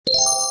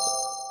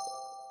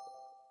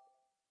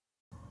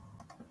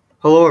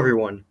Hello,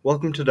 everyone.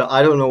 Welcome to the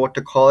I don't know what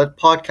to call it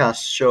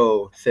podcast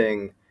show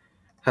thing.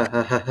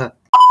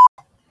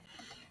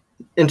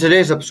 In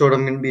today's episode,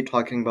 I'm going to be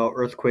talking about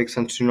earthquakes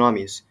and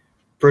tsunamis.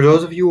 For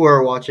those of you who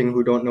are watching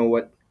who don't know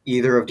what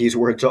either of these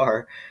words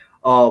are,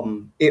 a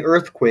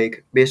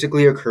earthquake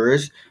basically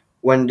occurs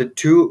when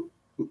two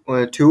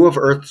of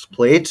Earth's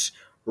plates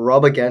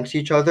rub against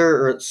each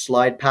other or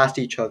slide past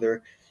each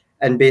other,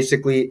 and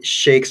basically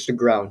shakes the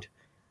ground.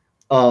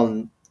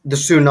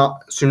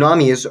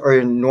 Tsunamis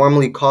are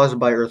normally caused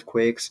by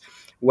earthquakes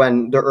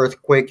when the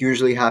earthquake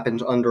usually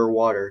happens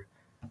underwater.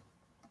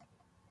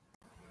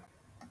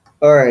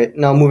 All right,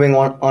 now moving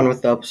on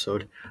with the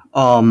episode.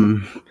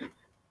 Um,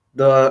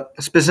 the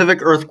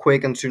specific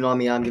earthquake and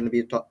tsunami I'm going to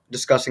be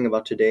discussing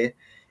about today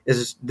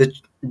is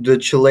the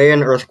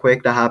Chilean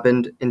earthquake that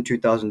happened in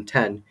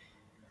 2010.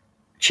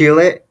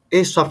 Chile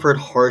suffered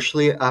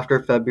harshly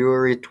after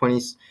February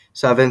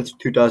 27th,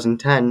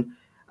 2010,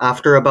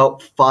 after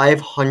about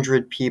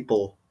 500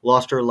 people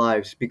lost their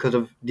lives because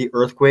of the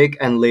earthquake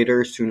and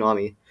later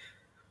tsunami.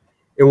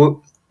 It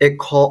wo- it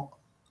call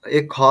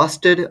it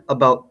costed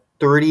about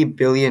 30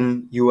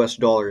 billion US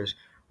dollars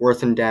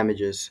worth in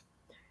damages.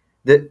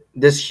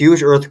 This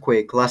huge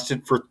earthquake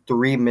lasted for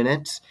 3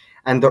 minutes,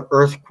 and the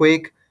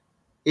earthquake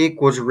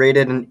was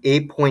rated an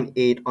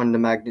 8.8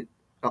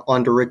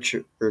 on the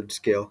Richter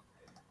scale.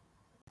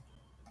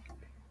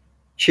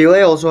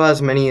 Chile also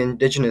has many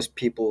indigenous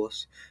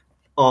peoples.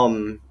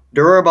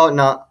 There are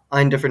about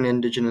nine different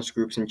indigenous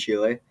groups in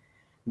Chile.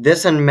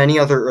 This and many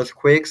other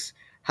earthquakes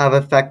have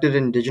affected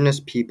indigenous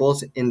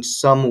peoples in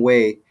some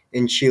way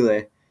in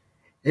Chile.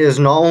 It has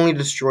not only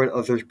destroyed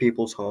other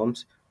people's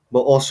homes, but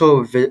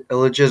also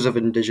villages of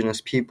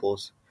indigenous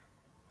peoples.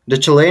 The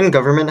Chilean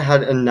government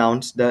had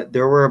announced that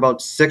there were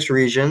about 6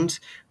 regions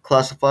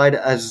classified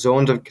as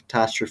zones of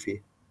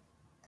catastrophe.